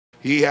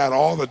He had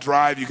all the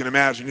drive you can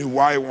imagine, knew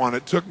why he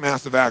wanted, took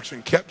massive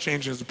action, kept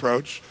changing his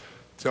approach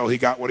until he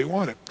got what he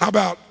wanted. How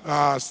about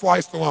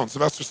Stallone,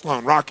 Sylvester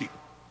Stallone, Rocky?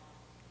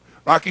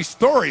 Rocky's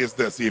story is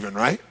this even,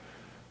 right?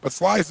 But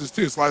Sly's is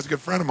too. Sly's a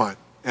good friend of mine.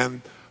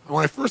 And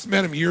when I first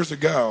met him years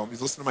ago,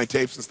 he's listening to my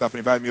tapes and stuff, and he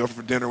invited me over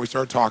for dinner. We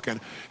started talking.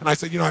 And I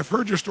said, I've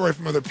heard your story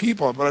from other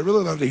people, but I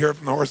really love to hear it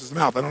from the horse's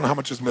mouth. I don't know how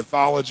much is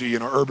mythology,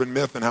 urban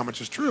myth, and how much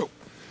is true.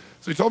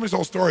 So he told me his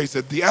whole story. He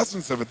said the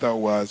essence of it, though,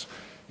 was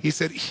he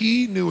said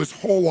he knew his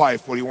whole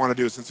life what he wanted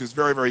to do since he was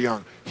very, very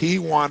young. He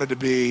wanted to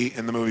be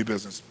in the movie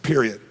business,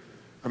 period.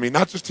 I mean,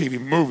 not just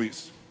TV,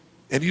 movies.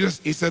 And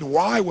he said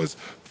why was,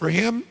 for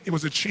him, it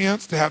was a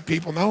chance to have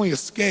people not only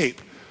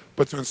escape,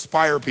 but to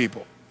inspire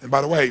people. And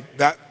by the way,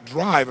 that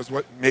drive is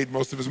what made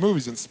most of his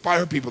movies,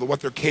 inspire people to what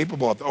they're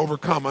capable of, to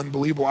overcome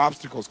unbelievable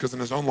obstacles, because in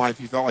his own life,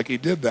 he felt like he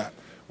did that.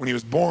 When he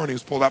was born, he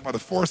was pulled out by the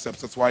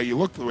forceps. That's why he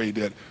looked the way he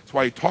did. That's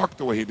why he talked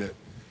the way he did.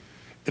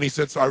 And he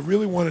said, so I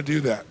really want to do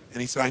that.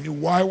 And he said, I knew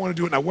why I wanted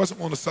to do it, and I wasn't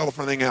willing to settle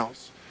for anything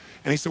else.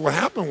 And he said, what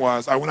happened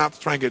was, I went out to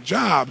try and get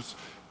jobs,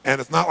 and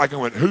it's not like I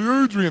went,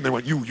 hey, Adrian. They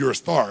went, you're a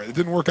star. It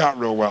didn't work out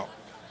real well.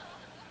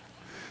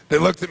 They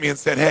looked at me and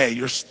said, hey,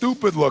 you're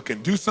stupid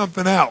looking. Do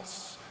something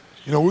else.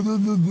 What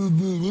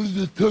is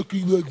it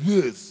talking like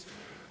this?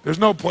 There's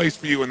no place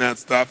for you in that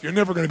stuff. You're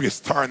never going to be a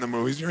star in the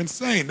movies. You're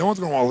insane. No one's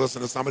going to want to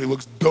listen to somebody who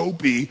looks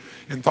dopey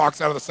and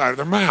talks out of the side of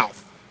their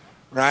mouth,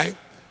 right?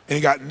 And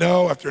he got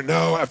no after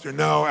no after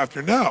no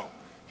after no.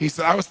 He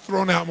said, I was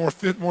thrown out more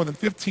than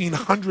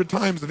 1,500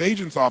 times of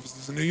agents'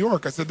 offices in New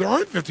York. I said, there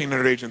aren't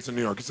 1,500 agents in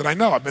New York. He said, I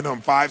know. I've been to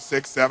them 5,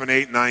 6, 7,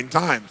 8, 9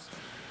 times.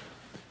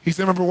 He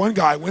said, remember one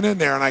guy, I went in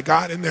there, and I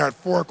got in there at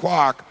 4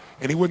 o'clock,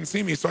 and he wouldn't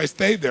see me, so I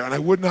stayed there, and I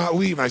would not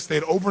leave. And I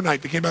stayed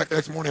overnight. They came back the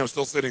next morning. I was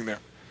still sitting there.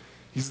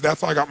 He said,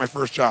 that's how I got my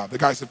first job. The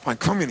guy said, fine,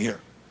 come in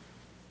here.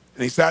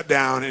 And he sat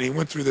down, and he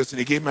went through this, and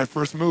he gave me my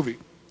first movie.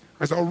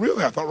 I said, oh,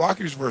 really? I thought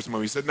Rocky was your first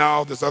movie. He said,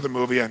 no, this other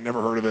movie, I'd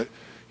never heard of it.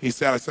 I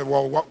said,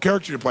 well, what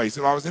character did you play? He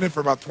said, well, I was in it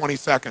for about 20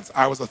 seconds.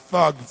 I was a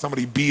thug that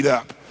somebody beat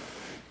up.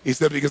 He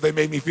said, because they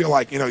made me feel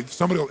like,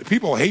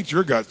 people hate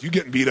your guts. You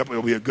getting beat up,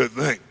 it'll be a good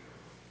thing.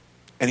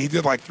 And he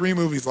did like 3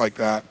 movies like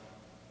that.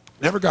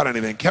 Never got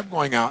anything. Kept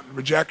going out.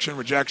 Rejection,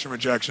 rejection,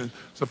 rejection.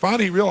 So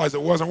finally he realized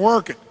it wasn't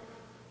working.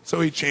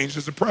 So he changed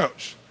his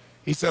approach.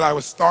 He said, I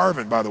was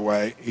starving, by the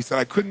way. He said,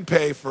 I couldn't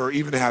pay for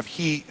even to have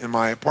heat in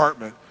my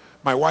apartment.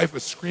 My wife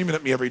was screaming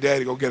at me every day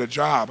to go get a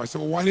job. I said,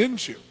 well, why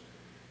didn't you?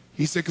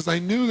 He said, because I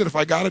knew that if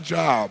I got a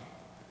job,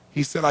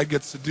 he said, I'd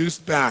get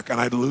seduced back and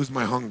I'd lose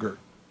my hunger.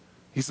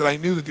 He said, I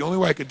knew that the only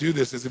way I could do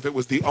this is if it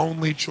was the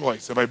only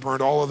choice, if I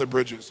burned all other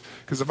bridges.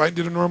 Because if I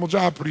did a normal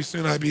job, pretty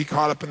soon I'd be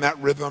caught up in that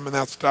rhythm and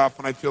that stuff,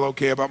 and I'd feel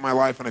okay about my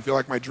life, and I feel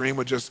like my dream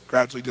would just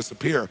gradually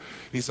disappear. And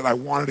he said, I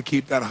wanted to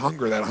keep that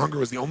hunger. That hunger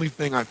was the only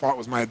thing I thought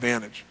was my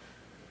advantage.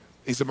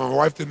 He said, but my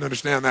wife didn't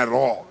understand that at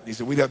all. And he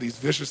said, we'd have these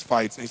vicious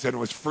fights, and he said it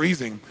was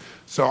freezing.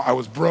 So I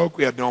was broke,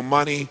 we had no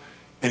money,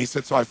 and he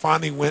said, so I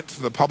finally went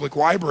to the public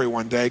library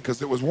one day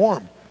because it was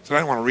warm. He said, I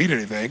didn't want to read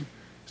anything.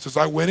 He says,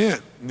 I went in,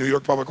 New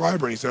York Public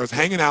Library. He said, I was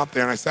hanging out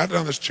there, and I sat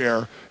down in this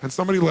chair, and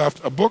somebody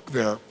left a book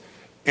there.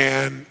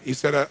 And he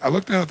said, I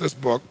looked down at this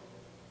book,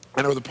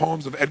 and there were the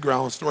poems of Edgar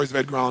Allan, stories of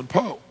Edgar Allan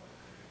Poe.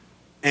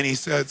 And he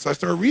said, so I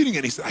started reading it,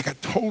 and he said, I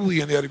got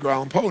totally into Edgar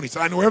Allan Poe. And he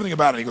said, I know everything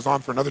about it. And he goes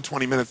on for another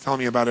 20 minutes telling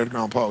me about Edgar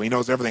Allan Poe. He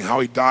knows everything,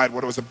 how he died,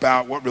 what it was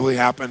about, what really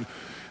happened.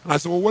 And I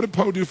said, well, what did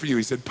Poe do for you?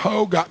 He said,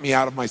 Poe got me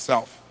out of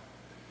myself.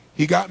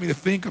 He got me to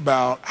think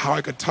about how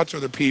I could touch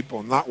other people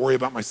and not worry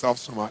about myself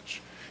so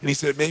much. And he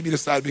said, it made me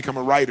decide to become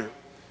a writer.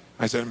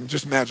 I said,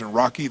 just imagine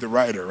Rocky the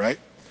writer, right?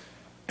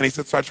 And he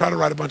said, so I tried to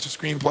write a bunch of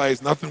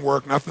screenplays, nothing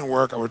worked.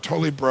 I was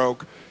totally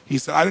broke. He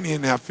said, I didn't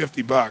even have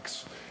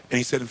 $50. And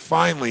he said, and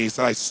finally, he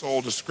said, I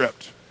sold a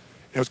script.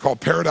 And it was called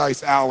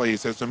Paradise Alley. He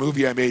said, it's a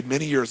movie I made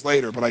many years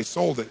later, but I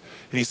sold it.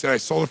 And he said, I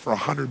sold it for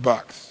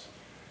 $100.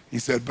 He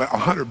said, but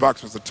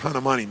 $100 was a ton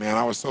of money, man.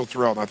 I was so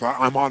thrilled. I thought,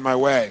 I'm on my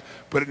way.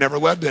 But it never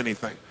led to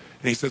anything.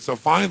 And he said, so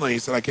finally, he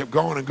said, I kept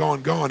going and going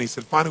and going. He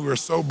said, finally, we were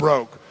so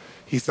broke.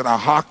 He said, I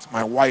hawked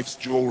my wife's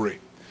jewelry.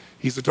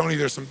 He said, Tony,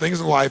 there's some things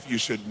in life you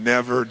should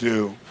never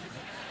do.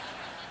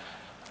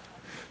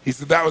 He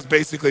said, that was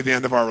basically the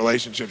end of our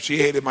relationship. She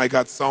hated my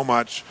guts so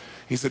much.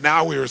 He said,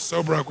 now we were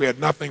so broke, we had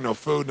nothing, no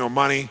food, no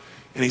money.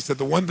 And he said,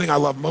 the one thing I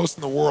loved most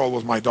in the world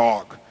was my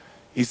dog.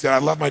 He said, I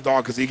love my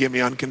dog because he gave me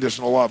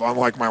unconditional love,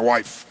 unlike my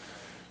wife.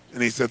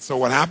 And he said, so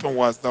what happened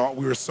was, though,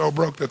 we were so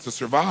broke that to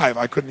survive,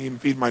 I couldn't even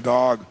feed my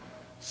dog.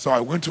 So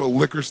I went to a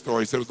liquor store.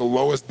 He said, it was the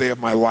lowest day of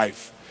my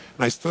life.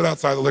 And I stood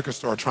outside the liquor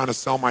store trying to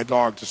sell my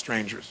dog to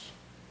strangers.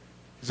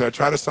 He said, I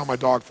tried to sell my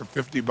dog for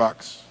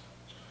 $50.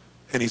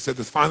 And he said,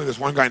 finally this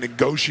one guy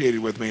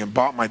negotiated with me and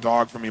bought my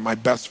dog for me, my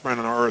best friend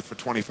on earth, for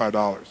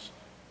 $25.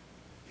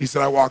 He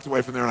said, I walked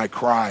away from there and I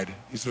cried.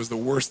 He said, it was the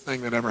worst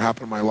thing that ever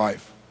happened in my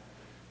life.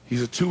 He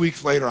said, 2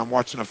 weeks later, I'm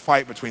watching a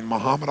fight between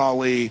Muhammad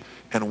Ali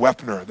and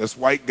Wepner, this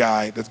white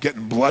guy that's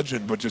getting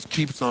bludgeoned but just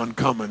keeps on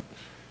coming.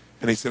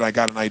 And he said, I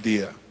got an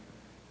idea.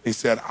 He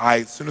said,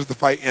 as soon as the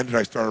fight ended,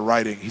 I started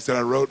writing. He said,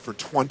 I wrote for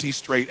 20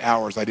 straight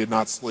hours. I did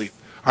not sleep.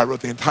 I wrote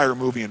the entire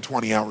movie in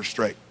 20 hours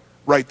straight.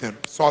 Right then.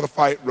 Saw the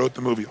fight, wrote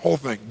the movie. Whole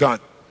thing, done.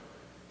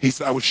 He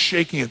said, I was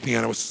shaking at the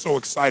end. I was so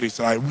excited. He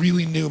said, I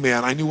really knew,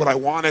 man. I knew what I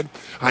wanted.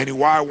 I knew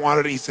why I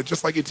wanted it. He said,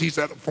 just like you teach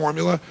that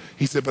formula.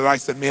 He said, but I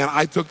said, man,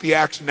 I took the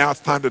action. Now it's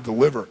time to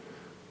deliver.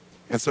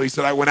 And so he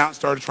said, I went out and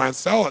started trying to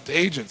sell it to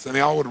agents. And they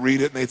all would read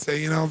it, and they'd say,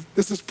 you know,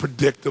 this is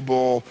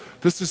predictable.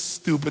 This is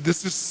stupid.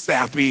 This is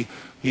sappy.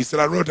 He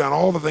said, I wrote down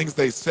all the things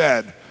they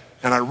said,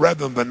 and I read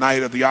them the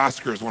night of the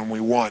Oscars when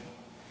we won.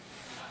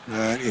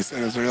 And he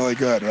said, it was really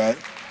good, right?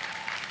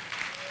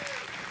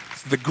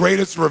 The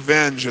greatest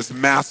revenge is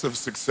massive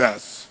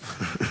success.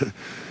 And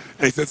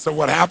he said, so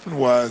what happened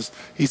was,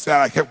 he said,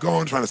 I kept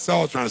going, trying to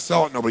sell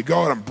it, nobody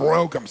go, I'm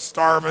broke, I'm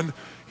starving.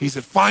 He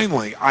said,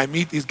 finally, I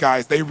meet these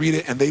guys, they read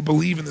it, and they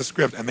believe in the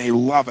script, and they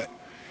love it.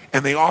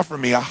 And they offer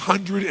me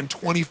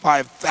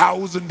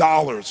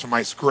 $125,000 for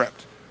my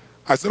script.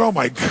 I said, oh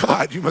my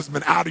God, you must have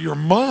been out of your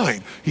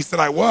mind. He said,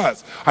 I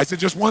was. I said,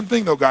 just one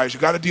thing though, guys, you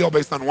got a deal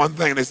based on one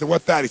thing. And they said,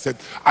 what's that? He said,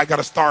 I got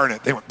a star in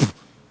it. They went, pfft.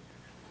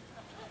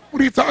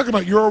 What are you talking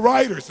about? You're a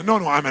writer. I said, no,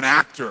 I'm an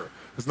actor.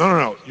 I said,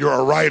 no, you're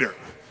a writer. I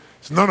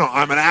said, no,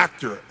 I'm an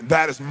actor.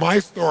 That is my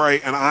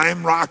story, and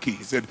I'm Rocky.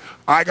 He said,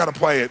 I got to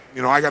play it.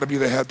 You know, I got to be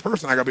the head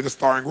person. I got to be the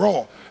starring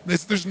role. And they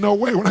said, there's no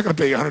way. We're not going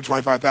to pay you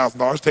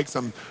 $125,000, take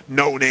some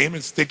no name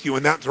and stick you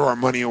in that and throw our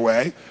money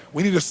away.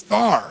 We need a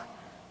star,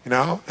 you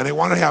know? And they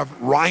want to have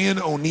Ryan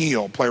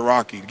O'Neal play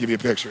Rocky, to give you a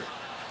picture.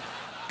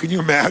 Can you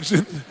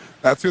imagine?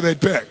 That's who they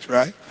picked,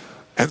 right?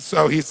 And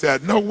so he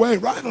said, no way,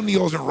 Ryan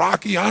O'Neal isn't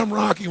Rocky, I'm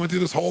Rocky. Went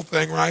through this whole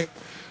thing, right?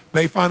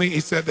 They finally,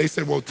 they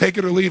said, well, take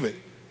it or leave it.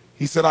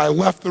 He said, I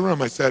left the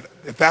room. I said,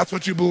 if that's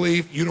what you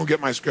believe, you don't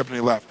get my script, and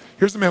he left.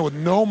 Here's a man with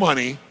no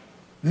money,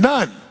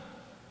 none,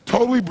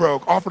 totally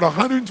broke, offered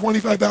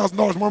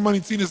 $125,000 more money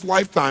he'd seen in his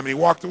lifetime, and he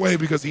walked away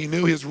because he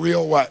knew his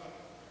real what?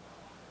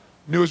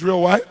 Knew his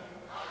real what?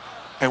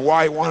 And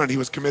why he wanted it, he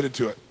was committed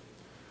to it.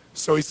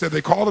 So he said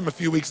they called him a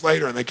few weeks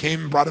later, and they came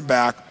and brought him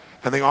back,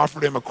 and they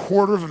offered him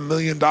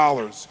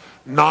 $250,000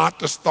 not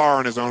to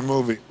star in his own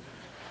movie.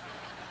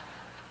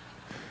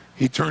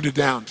 He turned it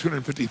down,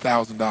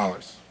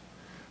 $250,000.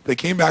 They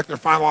came back, their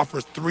final offer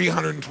was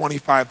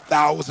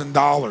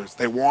 $325,000.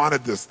 They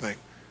wanted this thing.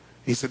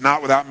 He said,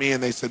 not without me,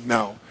 and they said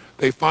no.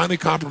 They finally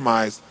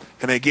compromised,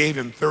 and they gave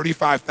him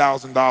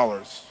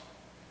 $35,000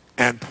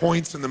 and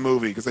points in the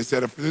movie, because they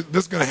said, if this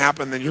is going to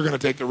happen, then you're going to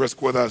take the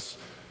risk with us.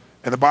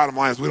 And the bottom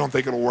line is, we don't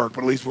think it'll work,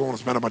 but at least we won't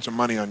spend a bunch of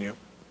money on you.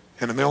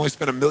 And then they only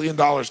spent $1 million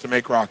to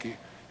make Rocky,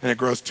 and it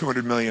grossed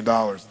 $200 million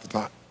at the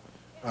time.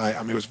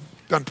 I mean, it was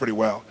done pretty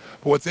well.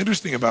 But what's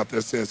interesting about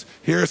this is,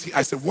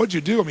 I said, what'd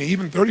you do? I mean,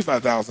 even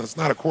 $35,000, it's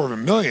not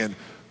 $250,000.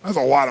 That's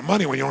a lot of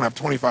money when you don't have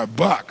 25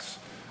 bucks.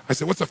 I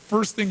said, what's the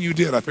first thing you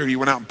did? I figured you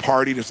went out and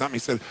partied or something. He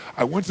said,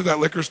 I went to that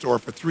liquor store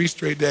for 3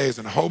 straight days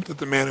and hoped that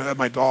the man who had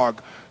my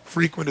dog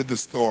frequented the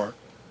store.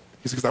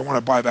 He said, because I want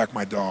to buy back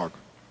my dog.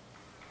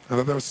 I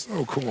thought that was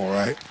so cool,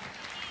 right?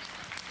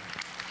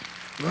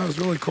 That was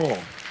really cool.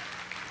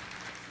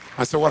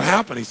 I said, what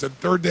happened? He said,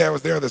 third day I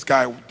was there, this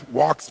guy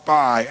walks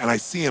by, and I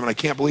see him, and I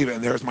can't believe it,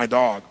 and there's my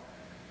dog.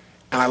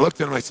 And I looked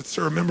at him, and I said,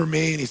 sir, remember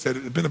me? And he said,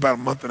 it had been about a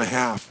month and a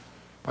half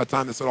by the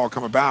time this had all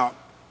come about.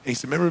 And he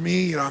said, remember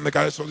me? You know, I'm the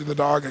guy that sold you the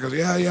dog. I goes,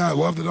 yeah, I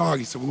love the dog.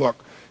 He said, well,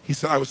 look. He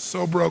said, I was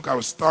so broke, I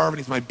was starving.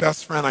 He's my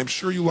best friend. I'm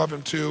sure you love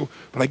him too,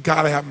 but I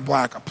got to have him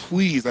black.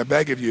 Please, I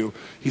beg of you.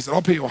 He said,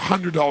 I'll pay you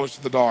 $100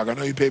 for the dog. I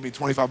know you paid me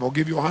 $25, but I'll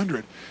give you $100.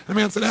 And the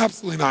man said,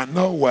 absolutely not,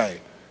 no way.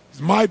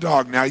 He's my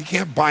dog now. You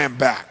can't buy him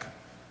back,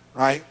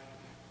 right?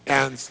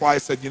 And Sly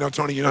said, you know,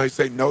 Tony, you know how you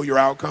say know your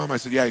outcome? I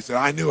said, yeah. He said,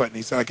 I knew it. And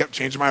he said, I kept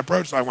changing my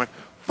approach. So I went,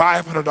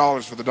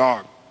 $500 for the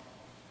dog.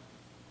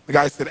 The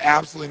guy said,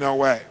 absolutely no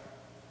way.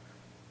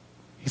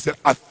 He said,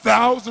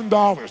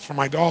 $1,000 for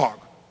my dog.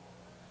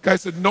 The guy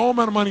said, no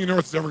amount of money on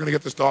earth is ever going to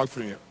get this dog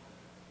from you.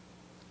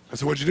 I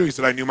said, what'd you do? He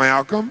said, I knew my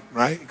outcome,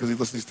 right? Because he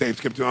listened to these tapes,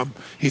 kept to him.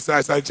 He said, I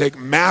decided to take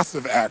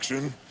massive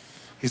action.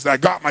 He said, I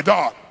got my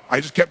dog.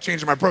 I just kept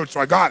changing my approach, so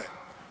I got it.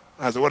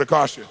 I said, what'd it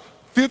cost you?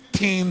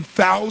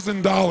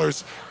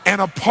 $15,000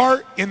 and a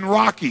part in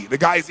Rocky. The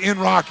guy's in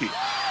Rocky.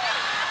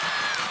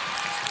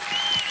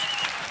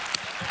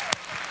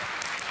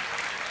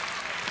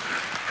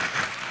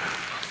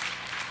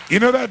 You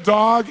know that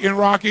dog in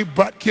Rocky,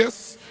 Butt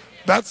Kiss?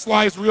 That's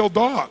Sly's real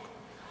dog,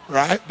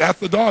 right? That's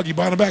the dog. He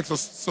bought him back.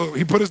 So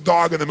he put his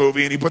dog in the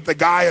movie, and he put the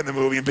guy in the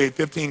movie and paid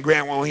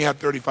 $15,000 when he had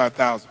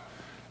 $35,000. Isn't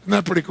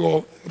that pretty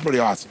cool? Pretty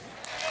awesome.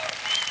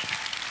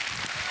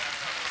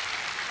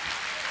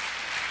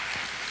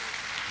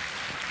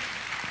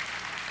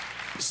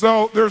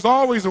 So there's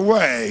always a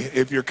way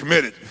if you're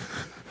committed.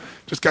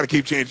 Just got to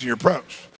keep changing your approach.